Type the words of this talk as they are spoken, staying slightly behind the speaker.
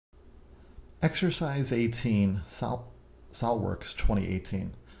Exercise 18, SolidWorks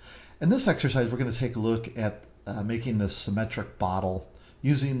 2018. In this exercise, we're going to take a look at making this symmetric bottle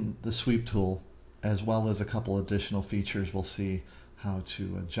using the sweep tool, as well as a couple additional features. We'll see how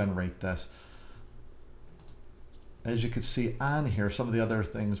to generate this. As you can see on here, some of the other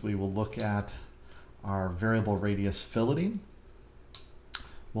things we will look at are variable radius filleting.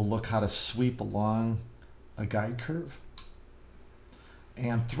 We'll look how to sweep along a guide curve.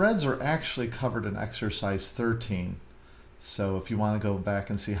 And threads are actually covered in exercise 13. So if you want to go back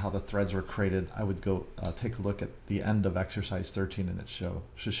and see how the threads were created, I would go take a look at the end of exercise 13 and it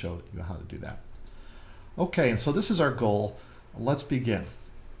should show you how to do that. Okay, and so this is our goal. Let's begin.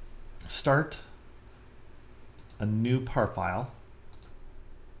 Start a new part file.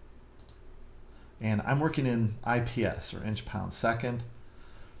 And I'm working in IPS, or inch pound second.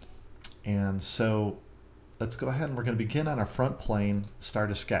 And so let's go ahead and we're going to begin on our front plane, start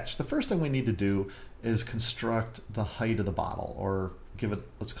a sketch. The first thing we need to do is construct the height of the bottle, or give it,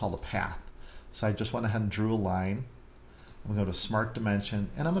 let's call it a path. So I just went ahead and drew a line. I'm going to go to Smart Dimension,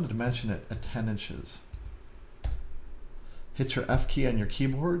 and I'm going to dimension it at 10 inches. Hit your F key on your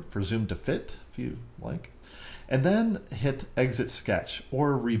keyboard for zoom to fit, if you like. And then hit Exit Sketch,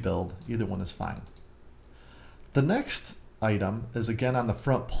 or Rebuild. Either one is fine. The next item is again on the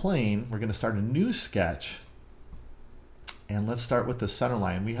front plane. We're going to start a new sketch. And let's start with the center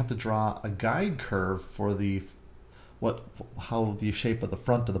line. We have to draw a guide curve for how the shape of the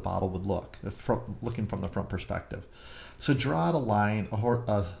front of the bottle would look, looking from the front perspective. So draw out a line, a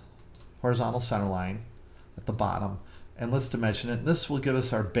horizontal center line at the bottom, and let's dimension it. This will give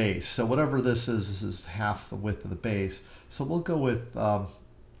us our base. So whatever this is half the width of the base. So we'll go with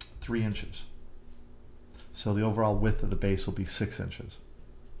 3 inches. So the overall width of the base will be 6 inches.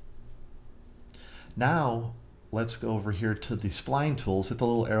 Now let's go over here to the spline tools, hit the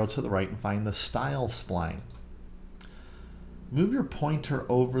little arrow to the right and find the style spline. Move your pointer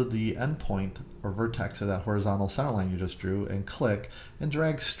over the end point or vertex of that horizontal center line you just drew and click and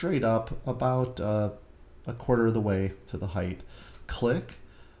drag straight up about a quarter of the way to the height. Click,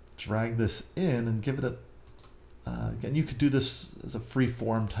 drag this in and give it again, you could do this as a free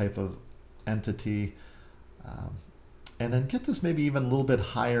form type of entity. And then get this maybe even a little bit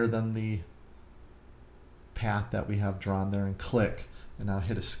higher than the path that we have drawn there and click, and now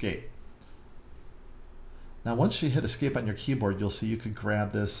hit escape. Now once you hit escape on your keyboard, you'll see you could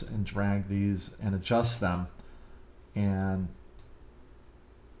grab this and drag these and adjust them and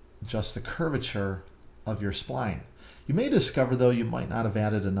adjust the curvature of your spline. You may discover though you might not have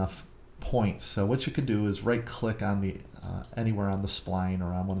added enough points, so what you could do is right click on the anywhere on the spline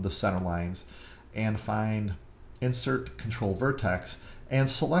or on one of the center lines and find Insert Control Vertex and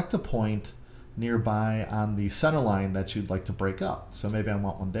select a point nearby on the center line that you'd like to break up. So maybe I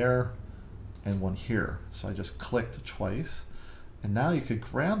want one there and one here. So I just clicked twice, and now you could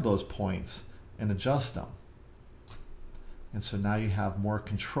grab those points and adjust them. And so now you have more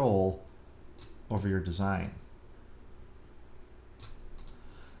control over your design.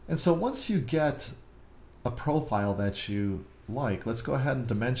 And so once you get a profile that you like, let's go ahead and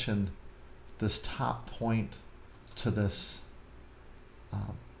dimension this top point to this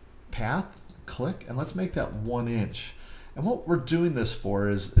path. Click, and let's make that 1 inch. And what we're doing this for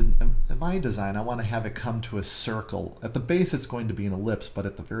is, in my design, I want to have it come to a circle. At the base it's going to be an ellipse, but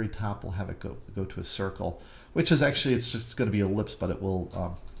at the very top we'll have it go to a circle, which is actually, it's just going to be an ellipse, but it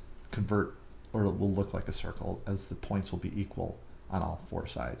will convert, or it will look like a circle, as the points will be equal on all 4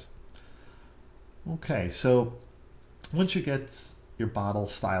 sides. Okay, so once you get your bottle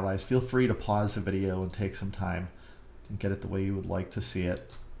stylized, feel free to pause the video and take some time and get it the way you would like to see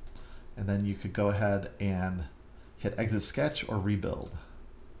it. And then you could go ahead and hit Exit Sketch or Rebuild.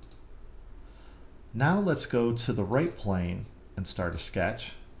 Now let's go to the right plane and start a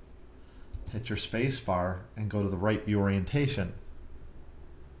sketch. Hit your space bar and go to the right view orientation.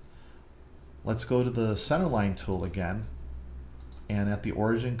 Let's go to the center line tool again, and at the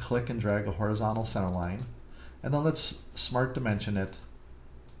origin click and drag a horizontal center line, and then let's smart dimension it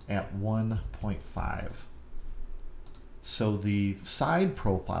at 1.5. So the side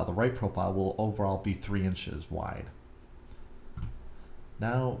profile, the right profile, will overall be 3 inches wide.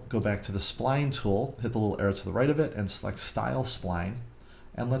 Now go back to the spline tool, hit the little arrow to the right of it and select Style Spline.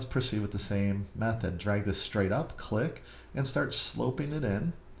 And let's proceed with the same method. Drag this straight up, click, and start sloping it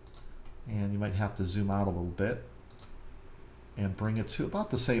in. And you might have to zoom out a little bit and bring it to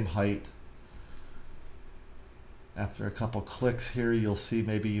about the same height. After a couple clicks here, you'll see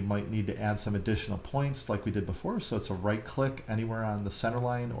maybe you might need to add some additional points like we did before. So it's a right click anywhere on the center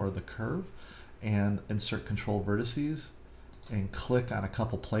line or the curve and insert control vertices and click on a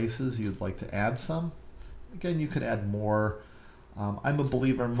couple places you'd like to add some. Again, you could add more. I'm a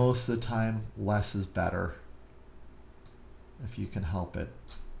believer most of the time less is better if you can help it.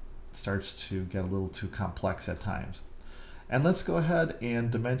 It starts to get a little too complex at times. And let's go ahead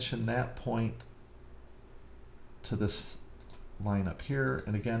and dimension that point to this line up here,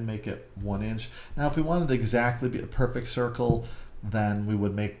 and again make it 1 inch. Now if we wanted to exactly be a perfect circle, then we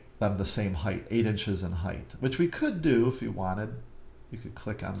would make them the same height, 8 inches in height, which we could do if you wanted. You could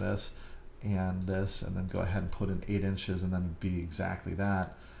click on this and this and then go ahead and put in 8 inches and then be exactly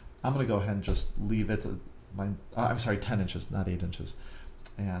that. I'm going to go ahead and just leave it to I'm sorry, 10 inches, not 8 inches.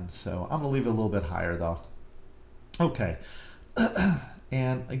 And so I'm going to leave it a little bit higher though. Okay.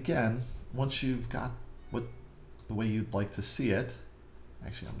 And again, once you've got the way you'd like to see it,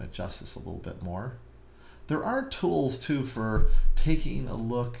 actually I'm going to adjust this a little bit more. There are tools too for taking a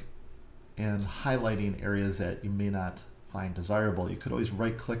look and highlighting areas that you may not find desirable. You could always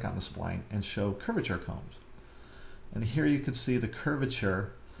right click on the spline and show curvature combs. And here you can see the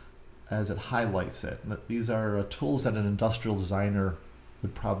curvature as it highlights it. And these are tools that an industrial designer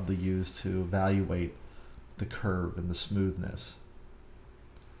would probably use to evaluate the curve and the smoothness.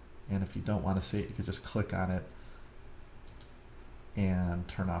 And if you don't want to see it, you could just click on it and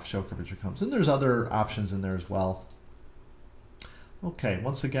turn off show curvature combs. And there's other options in there as well. Okay,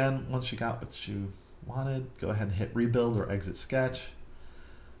 once again, once you got what you wanted, go ahead and hit rebuild or exit sketch.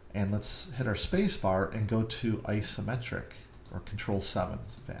 And let's hit our space bar and go to isometric or control 7,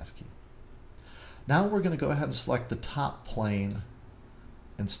 it's a fast key. Now we're going to go ahead and select the top plane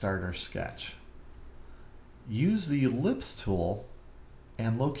and start our sketch. Use the ellipse tool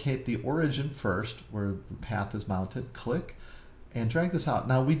and locate the origin first where the path is mounted. Click and drag this out.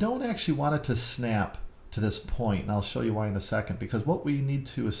 Now we don't actually want it to snap to this point, and I'll show you why in a second, because what we need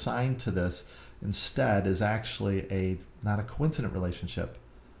to assign to this instead is actually not a coincident relationship,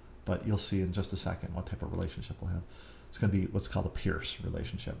 but you'll see in just a second what type of relationship we'll have. It's going to be what's called a Pierce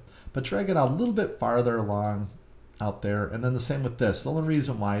relationship. But drag it out a little bit farther along out there, and then the same with this. The only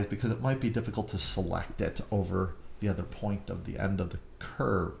reason why is because it might be difficult to select it over the other point of the end of the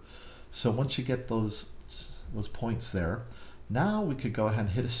curve. So once you get those points there, now we could go ahead and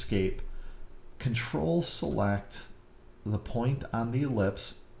hit escape, control select the point on the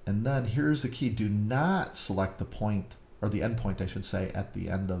ellipse, and then here's the key: do not select the point, or the end point I should say, at the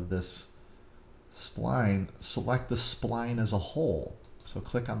end of this spline. Select the spline as a whole. So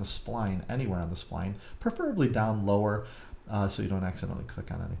click on the spline anywhere on the spline, preferably down lower, so you don't accidentally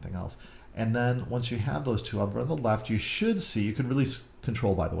click on anything else. And then once you have those two over on the left, you should see, you could release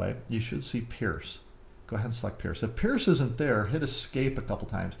control by the way, you should see Pierce. Go ahead and select Pierce. If Pierce isn't there, hit escape a couple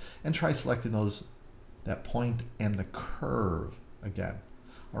times and try selecting that point and the curve again.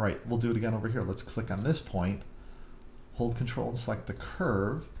 All right, we'll do it again over here. Let's click on this point, hold control and select the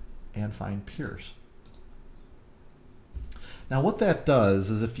curve and find Pierce. Now what that does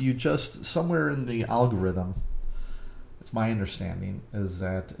is, if you just, somewhere in the algorithm, it's my understanding, is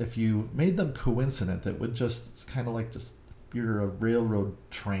that if you made them coincident, it would just, it's kind of like just, you're a railroad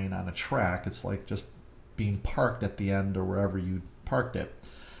train on a track. It's like just being parked at the end or wherever you parked it.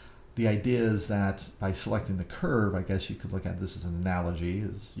 The idea is that by selecting the curve, I guess you could look at this as an analogy,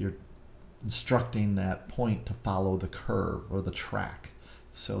 is you're instructing that point to follow the curve or the track.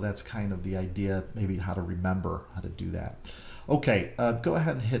 So that's kind of the idea, maybe how to remember how to do that. Okay, go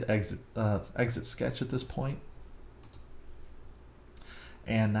ahead and hit exit sketch at this point.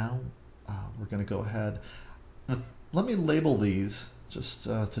 And now we're going to go ahead. Let me label these just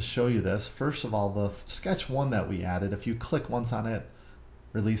to show you this. First of all, the sketch 1 that we added, if you click once on it,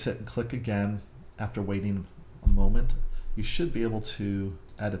 release it and click again after waiting a moment, you should be able to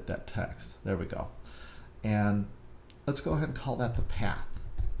edit that text. There we go. And let's go ahead and call that the path.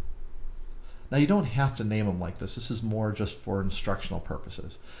 Now you don't have to name them like this. This is more just for instructional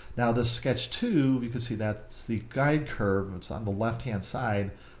purposes. Now this sketch 2, you can see that's the guide curve. It's on the left hand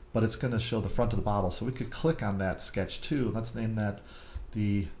side, but it's going to show the front of the bottle. So we could click on that sketch 2. Let's name that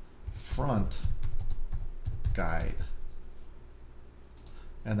the front guide.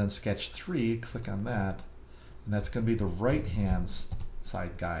 And then sketch 3, click on that, and that's going to be the right hand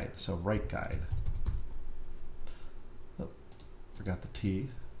side guide. So right guide. Oh, forgot the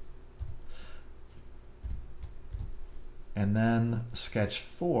T. And then sketch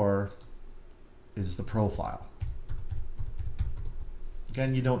 4 is the profile.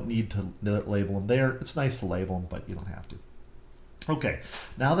 Again, you don't need to label them there. It's nice to label them, but you don't have to. Okay,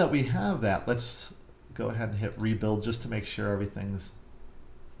 now that we have that, let's go ahead and hit rebuild just to make sure everything's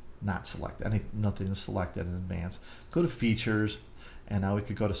not selected. Nothing is selected in advance. Go to features, and now we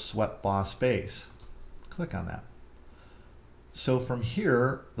could go to sweat boss base. Click on that. So from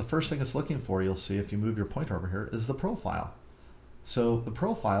here, the first thing it's looking for, you'll see if you move your pointer over here, is the profile. So the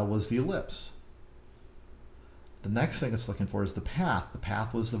profile was the ellipse. The next thing it's looking for is the path. The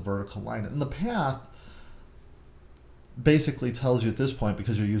path was the vertical line. And the path basically tells you at this point,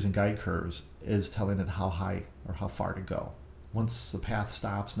 because you're using guide curves, is telling it how high or how far to go. Once the path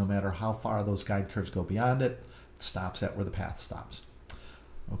stops, no matter how far those guide curves go beyond it, it stops at where the path stops.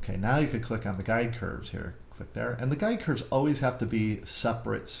 Okay, now you could click on the guide curves here. Click there. And the guide curves always have to be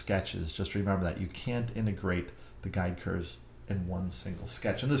separate sketches. Just remember that. You can't integrate the guide curves in one single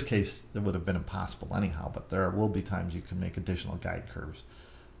sketch. In this case, it would have been impossible anyhow, but there will be times you can make additional guide curves.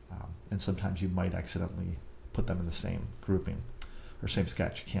 And sometimes you might accidentally put them in the same grouping or same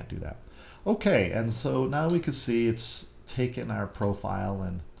sketch. You can't do that. Okay, and so now we can see it's taken our profile,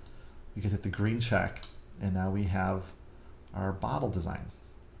 and we can hit the green check, and now we have our bottle design.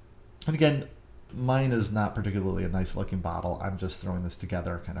 And again, mine is not particularly a nice looking bottle. I'm just throwing this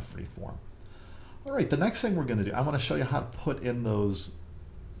together kind of free form. All right, the next thing we're going to do, I want to show you how to put in those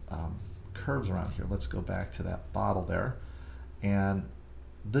curves around here. Let's go back to that bottle there, and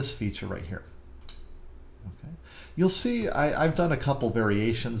this feature right here. Okay, you'll see I've done a couple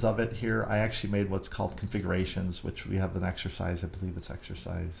variations of it here. I actually made what's called configurations, which we have an exercise, I believe it's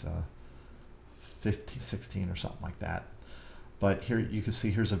exercise 15, 16 or something like that. But here you can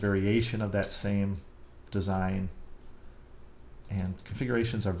see here's a variation of that same design. And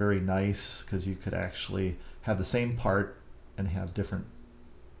configurations are very nice because you could actually have the same part and have different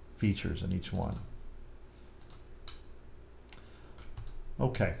features in each one.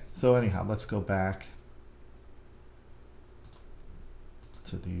 Okay, so anyhow, let's go back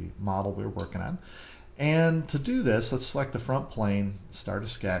to the model we were working on. And to do this, let's select the front plane, start a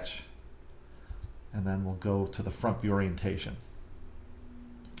sketch, and then we'll go to the front view orientation.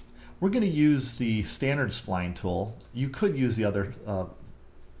 We're going to use the standard spline tool. You could use the other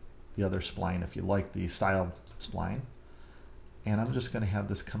spline if you like, the style spline. And I'm just going to have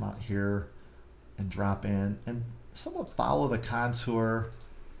this come out here and drop in and somewhat follow the contour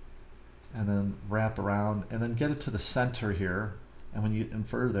and then wrap around and then get it to the center here. And when you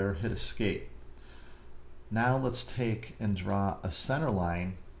infer there, hit escape. Now let's take and draw a center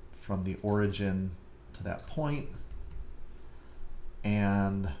line from the origin to that point.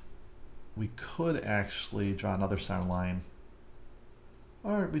 And we could actually draw another center line,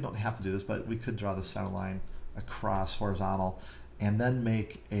 or we don't have to do this, but we could draw the center line across horizontal and then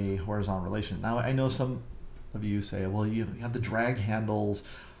make a horizontal relation. Now I know some of you say, well, you have the drag handles.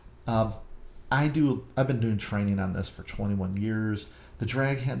 I've been doing training on this for 21 years. The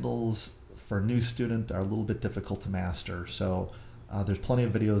drag handles for a new student are a little bit difficult to master, so there's plenty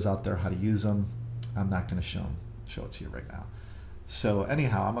of videos out there how to use them. I'm not going to show it to you right now. So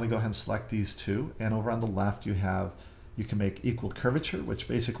anyhow, I'm going to go ahead and select these two, and over on the left you can make equal curvature, which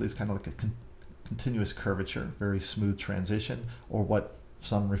basically is kind of like a continuous curvature, very smooth transition, or what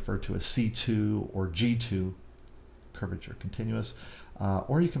some refer to as C2 or G2 curvature, continuous,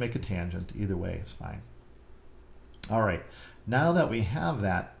 or you can make a tangent. Either way is fine. All right, now that we have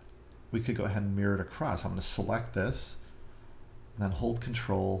that, we could go ahead and mirror it across. I'm going to select this, and then hold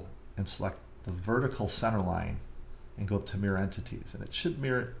Control and select the vertical center line and go up to mirror entities, and it should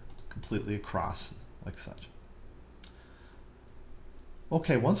mirror it completely across like such.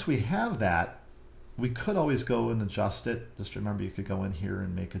 Okay, once we have that, we could always go and adjust it. Just remember, you could go in here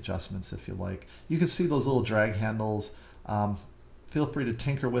and make adjustments if you like. You can see those little drag handles. Feel free to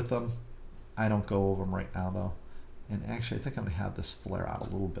tinker with them. I don't go over them right now though. And actually, I think I'm going to have this flare out a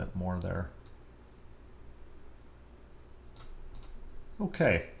little bit more there.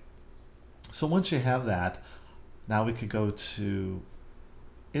 Okay, so once you have that, now we could go to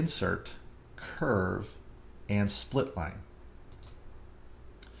Insert, Curve, and Split Line.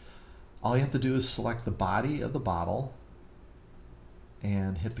 All you have to do is select the body of the bottle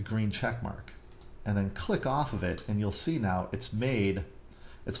and hit the green check mark. And then click off of it, and you'll see now it's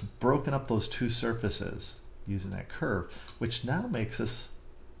broken up those two surfaces using that curve, which now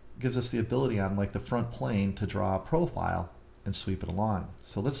gives us the ability on like the front plane to draw a profile and sweep it along.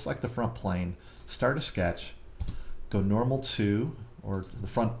 So let's select the front plane, start a sketch, go normal to, or the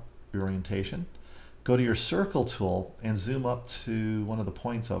front orientation, go to your circle tool and zoom up to one of the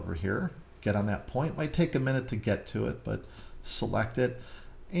points over here. Get on that point. Might take a minute to get to it, but select it.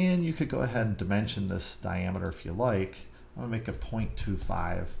 And you could go ahead and dimension this diameter if you like. I'm going to make it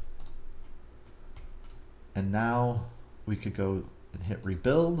 0.25. And now we could go and hit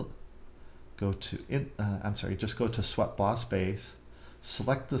rebuild. Go to, just go to Swept Boss Base.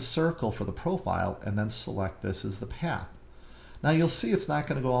 Select the circle for the profile, and then select this as the path. Now you'll see it's not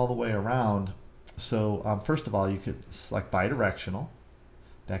going to go all the way around. So first of all, you could select bidirectional.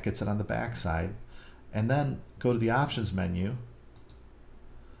 That gets it on the back side. And then go to the options menu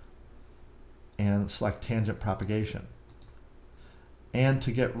and select tangent propagation. And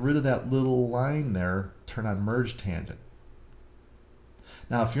to get rid of that little line there, turn on merge tangent.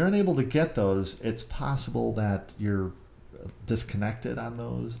 Now, if you're unable to get those, it's possible that you're disconnected on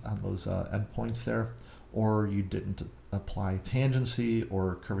those endpoints there, or you didn't apply tangency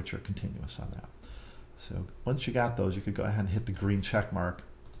or curvature continuous on that. So once you got those, you could go ahead and hit the green check mark,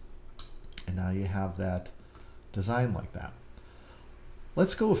 and now you have that design like that.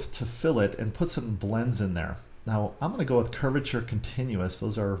 Let's go to fillet and put some blends in there. Now I'm going to go with curvature continuous.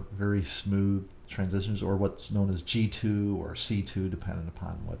 Those are very smooth transitions, or what's known as G2 or C2, depending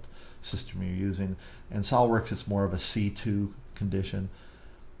upon what system you're using. And SolidWorks, it's more of a C2 condition,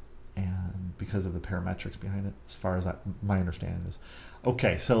 and because of the parametrics behind it, as far as my understanding is.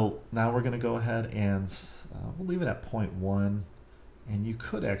 Okay, so now we're going to go ahead and we'll leave it at 0.1, and you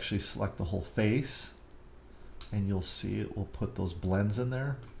could actually select the whole face, and you'll see it will put those blends in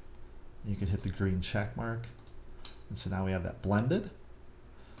there. You can hit the green check mark, and so now we have that blended.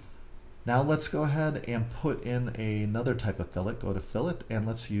 Now let's go ahead and put in another type of fillet. Go to fillet, and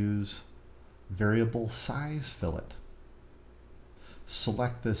let's use variable size fillet.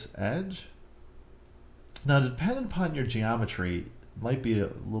 Select this edge. Now, depending upon your geometry, it might be a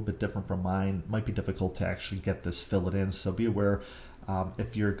little bit different from mine. It might be difficult to actually get this fillet in, so be aware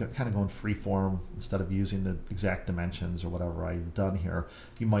if you're kind of going free form instead of using the exact dimensions or whatever I've done here,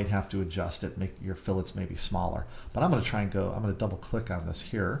 you might have to adjust it, make your fillets maybe smaller. But I'm going to try and go, I'm going to double click on this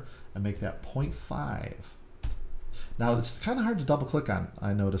here and make that 0.5. Now it's kind of hard to double click on,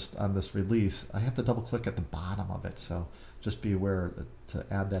 I noticed on this release. I have to double click at the bottom of it, so just be aware that to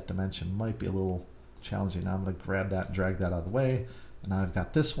add that dimension might be a little challenging. Now I'm going to grab that and drag that out of the way, and now I've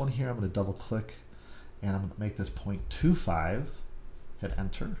got this one here. I'm going to double click, and I'm going to make this 0.25, hit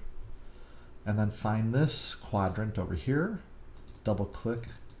enter, and then find this quadrant over here, double click.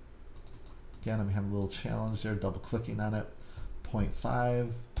 Again, I'm having a little challenge there, double clicking on it,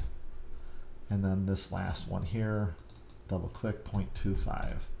 0.5, and then this last one here, double click,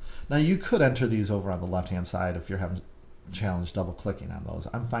 0.25. Now you could enter these over on the left hand side if you're having challenge double clicking on those.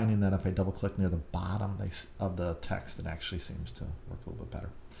 I'm finding that if I double click near the bottom of the text, it actually seems to work a little bit better.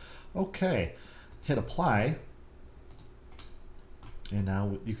 Okay, hit apply, and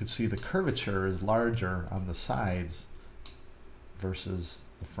now you can see the curvature is larger on the sides versus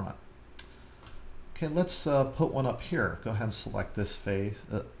the front. Okay, let's put one up here. Go ahead and select this face,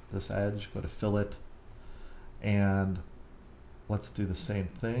 this edge, go to fillet, and let's do the same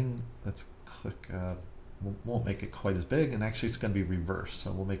thing. Let's click, won't make it quite as big, and actually it's going to be reversed,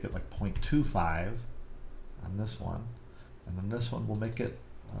 so we'll make it like 0.25 on this one, and then this one we'll make it,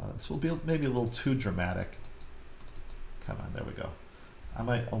 this will be maybe a little too dramatic. Come on, there we go. I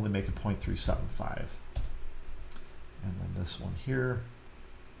might only make it 0.375, and then this one here,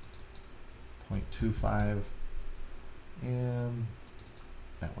 0.25, and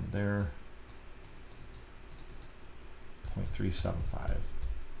that one there, 0.375,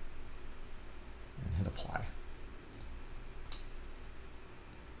 and hit apply.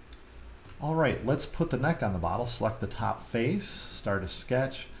 All right, let's put the neck on the bottle. Select the top face, start a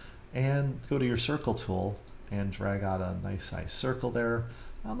sketch, and go to your circle tool and drag out a nice size circle there.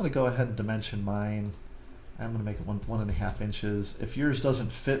 I'm going to go ahead and dimension mine. I'm going to make it 1.5 inches. If yours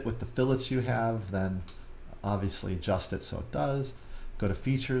doesn't fit with the fillets you have, then obviously adjust it so it does. Go to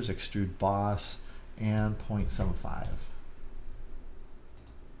features, extrude boss, and 0.75.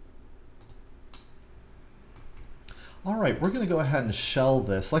 All right, we're going to go ahead and shell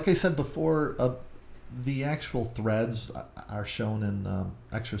this. Like I said before, the actual threads are shown in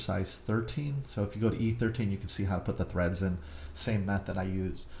exercise 13. So if you go to E13, you can see how to put the threads in. Same method I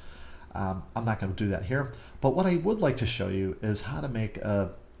use. I'm not going to do that here. But what I would like to show you is how to make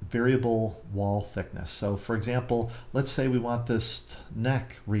a variable wall thickness. So for example, let's say we want this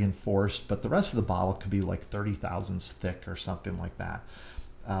neck reinforced, but the rest of the bottle could be like 30 thousandths thick or something like that.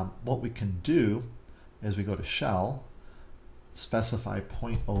 What we can do is we go to shell, specify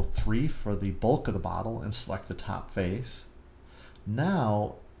 0.03 for the bulk of the bottle, and select the top face.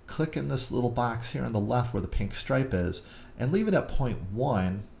 Now click in this little box here on the left where the pink stripe is, and leave it at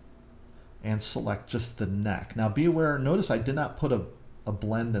 0.1 and select just the neck. Now be aware, notice I did not put a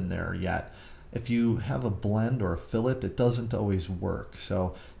blend in there yet. If you have a blend or a fillet, it doesn't always work,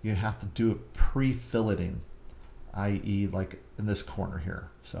 so you have to do it pre-filleting, i.e. like in this corner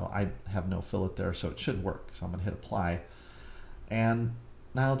here. So I have no fillet there, so it should work. So I'm going to hit apply. And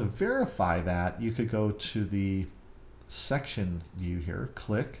now to verify that, you could go to the section view here,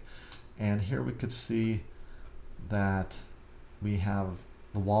 click, And here we could see that we have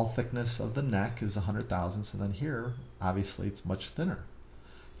the wall thickness of the neck is 100 thousandths, and then here, obviously, it's much thinner.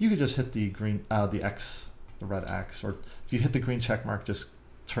 You could just hit the green, the X, the red X, or if you hit the green check mark, just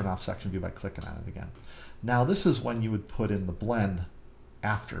turn off section view by clicking on it again. Now this is when you would put in the blend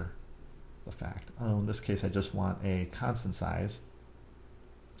after the fact. Oh, in this case, I just want a constant size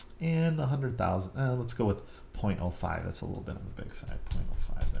and 100,000. Let's go with 0.05. That's a little bit on the big side.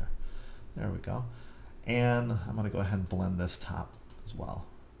 0.05 there. There we go. And I'm going to go ahead and blend this top as well.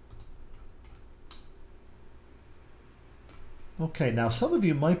 Okay, now some of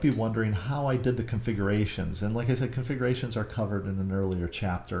you might be wondering how I did the configurations. And like I said, configurations are covered in an earlier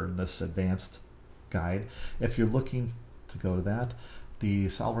chapter in this advanced guide. If you're looking to go to that, the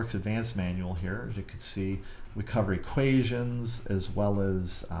SolidWorks Advanced Manual here, as you can see, we cover equations as well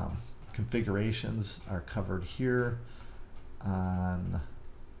as configurations are covered here on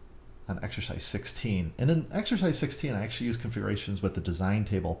exercise 16. And in exercise 16, I actually use configurations with the design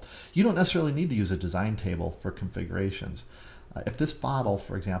table. You don't necessarily need to use a design table for configurations. If this bottle,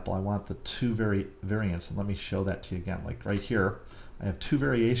 for example, I want the two variants, and let me show that to you again. Like right here, I have two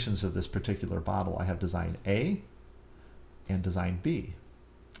variations of this particular bottle. I have design A and design B.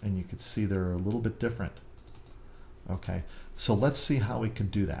 And you can see they're a little bit different. Okay, so let's see how we can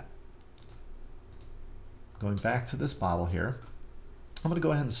do that. Going back to this bottle here, I'm going to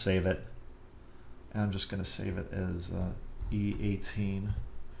go ahead and save it. And I'm just going to save it as E18.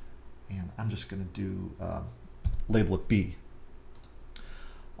 And I'm just going to do label it B.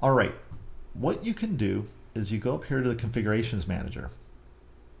 All right, what you can do is you go up here to the Configurations Manager.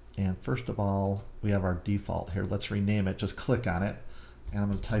 And first of all, we have our default here. Let's rename it. Just click on it. And I'm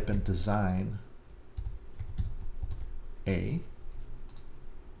going to type in Design A.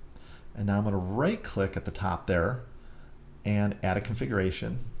 And now I'm going to right click at the top there and add a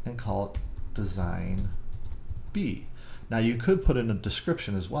configuration and call it Design B. Now you could put in a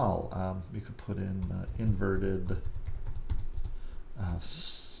description as well. You could put in inverted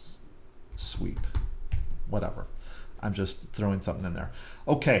sweep, whatever. I'm just throwing something in there.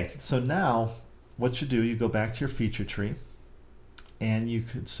 Okay, so now what you do, you go back to your feature tree and you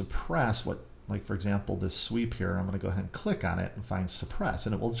could suppress what, like for example, this sweep here. I'm going to go ahead and click on it and find suppress,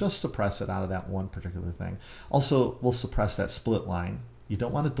 and it will just suppress it out of that one particular thing. Also, we'll suppress that split line. You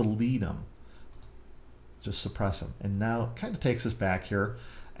don't want to delete them, just suppress them. And now it kind of takes us back here,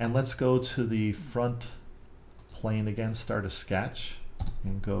 and let's go to the front plane again, start a sketch,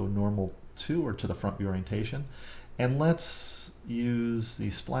 and go normal to or to the front view orientation. And let's use the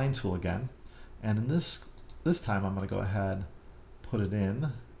spline tool again. And in this time, I'm going to go ahead, put it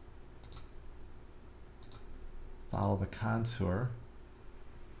in, follow the contour,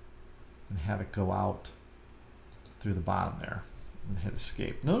 and have it go out through the bottom there, and hit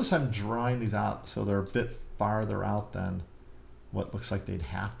escape. Notice I'm drawing these out so they're a bit farther out than what looks like they'd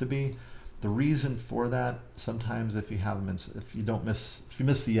have to be. The reason for that, sometimes if you have them, if you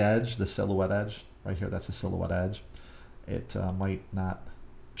miss the edge, the silhouette edge right here, that's the silhouette edge, it might not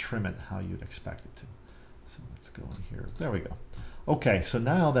trim it how you'd expect it to. So let's go in here. There we go. Okay, so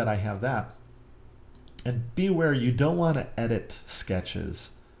now that I have that, and be aware you don't want to edit sketches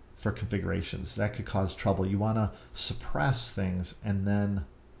for configurations. That could cause trouble. You want to suppress things and then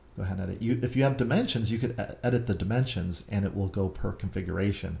go ahead and edit. If you have dimensions, you could edit the dimensions and it will go per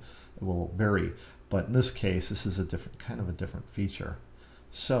configuration. It will vary. But in this case, this is a different kind of a different feature.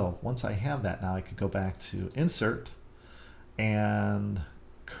 So once I have that, now I could go back to Insert and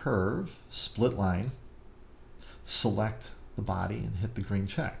Curve, Split Line, select the body and hit the green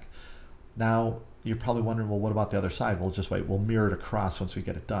check. Now you're probably wondering, well, what about the other side? We'll just wait. We'll mirror it across once we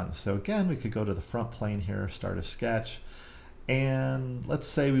get it done. So again, we could go to the front plane here, start a sketch, and let's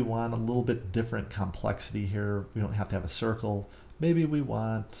say we want a little bit different complexity here. We don't have to have a circle. Maybe we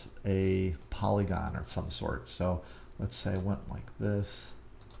want a polygon of some sort. So let's say I went like this.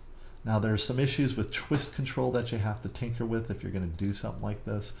 Now there's some issues with twist control that you have to tinker with if you're going to do something like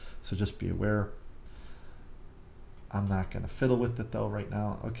this. So just be aware. I'm not going to fiddle with it though right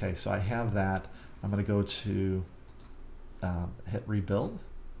now. Okay, so I have that. I'm going to go to hit Rebuild,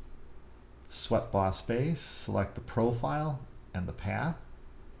 Swept Boss Base, select the profile and the path.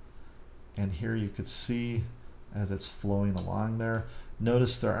 And here you could see as it's flowing along there.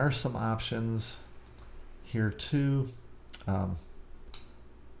 Notice there are some options here too.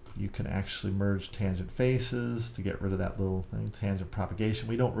 You can actually merge tangent faces to get rid of that little thing, tangent propagation.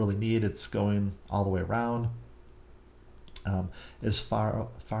 We don't really need it. It's going all the way around. As far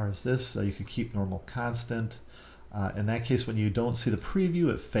as this, you could keep normal constant. In that case, when you don't see the preview,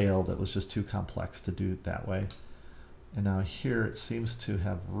 it failed. It was just too complex to do it that way. And now here it seems to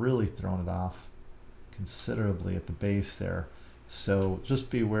have really thrown it off considerably at the base there. So just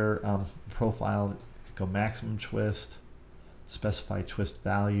be aware, profile, you could go maximum twist, specify twist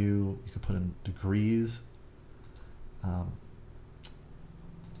value, you could put in degrees.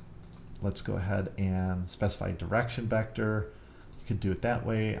 Let's go ahead and specify direction vector. You could do it that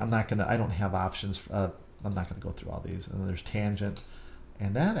way. I don't have options. I'm not gonna go through all these. And then there's tangent.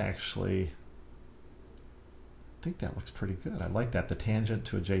 And that actually, I think that looks pretty good. I like that, the tangent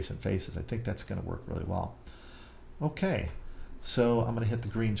to adjacent faces. I think that's gonna work really well. Okay, so I'm gonna hit the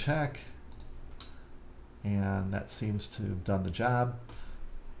green check, and that seems to have done the job.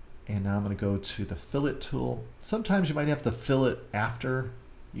 And now I'm gonna go to the fillet tool. Sometimes you might have to fillet after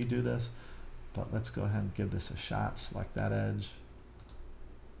you do this, but let's go ahead and give this a shot. Select that edge,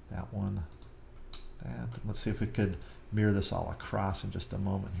 that one, that. Let's see if we could mirror this all across in just a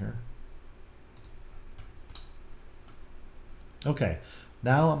moment here. Okay,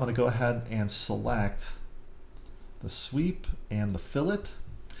 now I'm going to go ahead and select the sweep and the fillet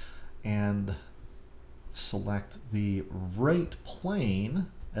and select the right plane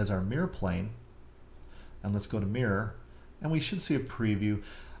as our mirror plane. And let's go to mirror, and we should see a preview.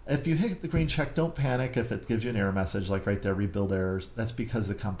 If you hit the green check, don't panic if it gives you an error message like right there, rebuild errors. That's because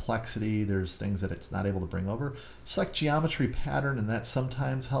the complexity, there's things that it's not able to bring over. Select geometry pattern, and that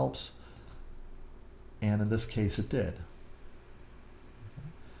sometimes helps. And in this case it did.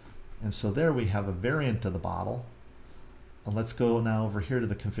 And so there we have a variant of the bottle. And let's go now over here to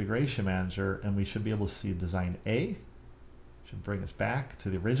the configuration manager, and we should be able to see design A. Should bring us back to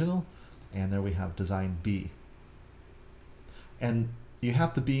the original. And there we have design B. And you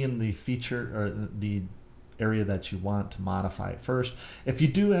have to be in the feature or the area that you want to modify it first. If you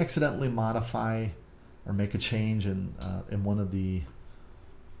do accidentally modify or make a change in one of the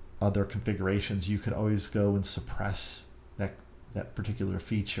other configurations, you could always go and suppress that particular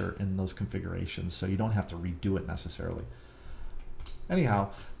feature in those configurations, so you don't have to redo it necessarily.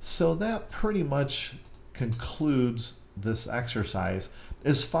 Anyhow, so that pretty much concludes this exercise.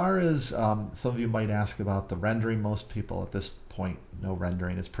 As far as some of you might ask about the rendering, most people at this point know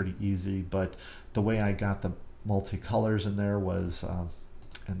rendering. It's pretty easy, but the way I got the multicolors in there was,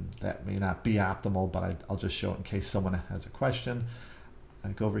 and that may not be optimal, but I'll just show it in case someone has a question. I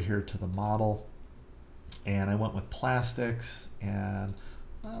go over here to the model, and I went with plastics, and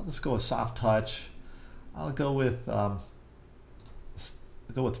let's go with soft touch. I'll go with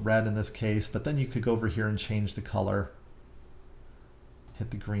red in this case, but then you could go over here and change the color.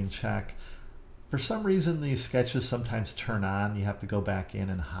 Hit the green check. For some reason, these sketches sometimes turn on. You have to go back in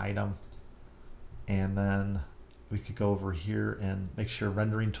and hide them. And then we could go over here and make sure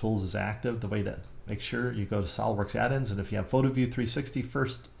rendering tools is active. The way to make sure, you go to SolidWorks add-ins, and if you have PhotoView 360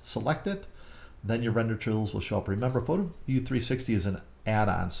 first, select it. Then your render tools will show up. Remember, PhotoView 360 is an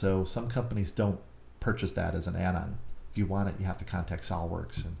add-on, so some companies don't purchase that as an add-on. If you want it, you have to contact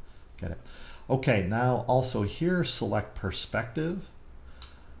SolidWorks and get it. Okay, now also here, select perspective.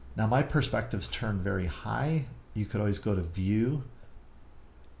 Now my perspective's turned very high. You could always go to view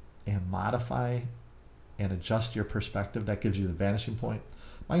and modify and adjust your perspective. That gives you the vanishing point.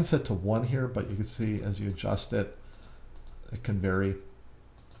 Mine's set to 1 here, but you can see as you adjust it, it can vary.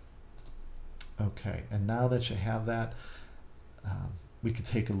 Okay, and now that you have that, we could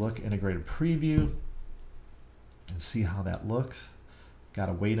take a look, integrated preview, and see how that looks. Got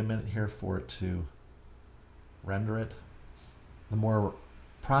to wait a minute here for it to render it. The more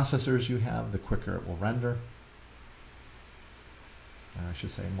processors you have, the quicker it will render. Or I should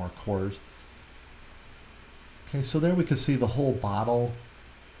say more cores. Okay, so there we can see the whole bottle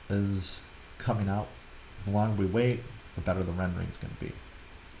is coming out. The longer we wait, the better the rendering is going to be.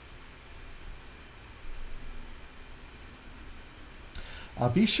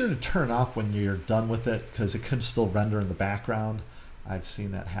 Be sure to turn off when you're done with it, because it could still render in the background. I've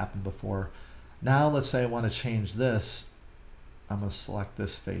seen that happen before. Now let's say I want to change this. I'm going to select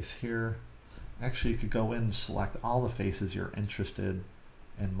this face here. Actually, you could go in and select all the faces you're interested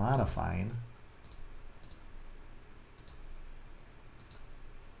in modifying.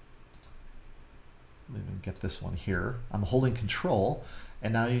 Let me get this one here. I'm holding Control,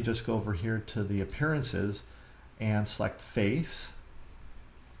 and now you just go over here to the appearances and select face.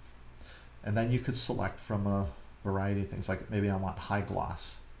 And then you could select from a variety of things, like maybe I want high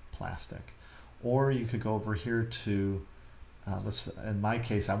gloss plastic. Or you could go over here to, in my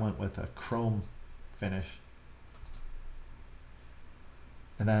case, I went with a chrome finish.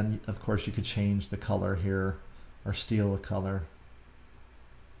 And then, of course, you could change the color here, or steal the color.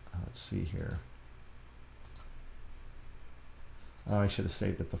 Let's see here. Oh, I should have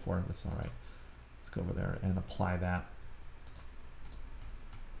saved it before, but it's all right. Let's go over there and apply that.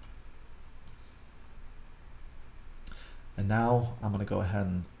 And now I'm going to go ahead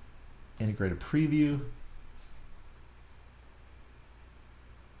and integrate a preview.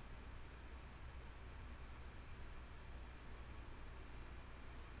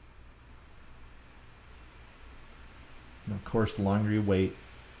 And of course, the longer you wait,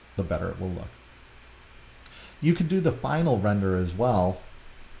 the better it will look. You can do the final render as well.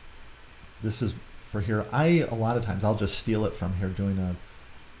 This is for here. A lot of times I'll just steal it from here, doing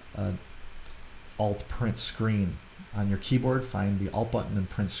a Alt print screen on your keyboard. Find the Alt button and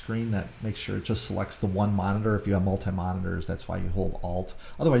print screen. That makes sure it just selects the one monitor. If you have multi-monitors, that's why you hold Alt.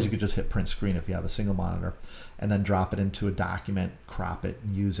 Otherwise, you could just hit print screen if you have a single monitor, and then drop it into a document, crop it,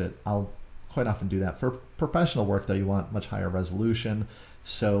 and use it. I'll quite often do that. For professional work, though, you want much higher resolution.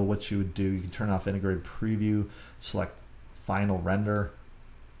 So what you would do, you can turn off integrated preview, select final render,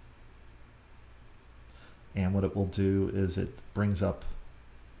 and what it will do is it brings up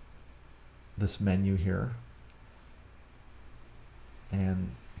this menu here,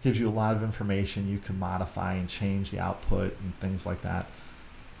 and it gives you a lot of information. You can modify and change the output and things like that.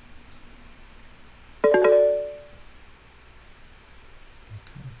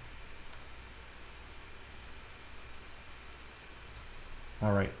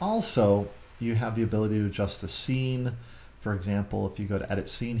 All right, also you have the ability to adjust the scene. For example, if you go to edit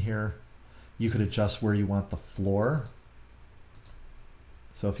scene here, you could adjust where you want the floor.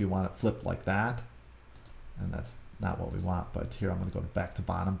 So if you want it flipped like that, and that's not what we want, but here I'm going to go back to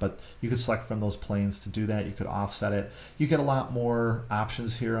bottom, but you could select from those planes to do that. You could offset it. You get a lot more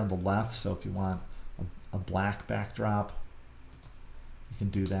options here on the left. So if you want a black backdrop, you can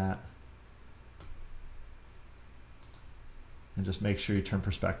do that. And just make sure you turn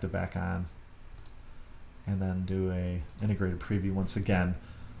perspective back on, and then do a integrated preview once again.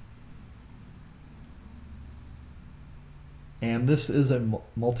 And this is a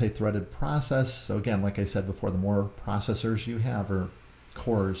multi-threaded process. So again, like I said before, the more processors you have, or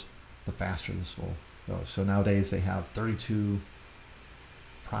cores, the faster this will go. So nowadays they have 32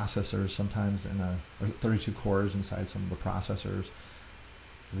 processors sometimes or 32 cores inside some of the processors.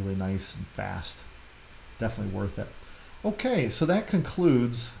 Really nice and fast. Definitely worth it. Okay, so that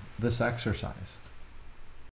concludes this exercise.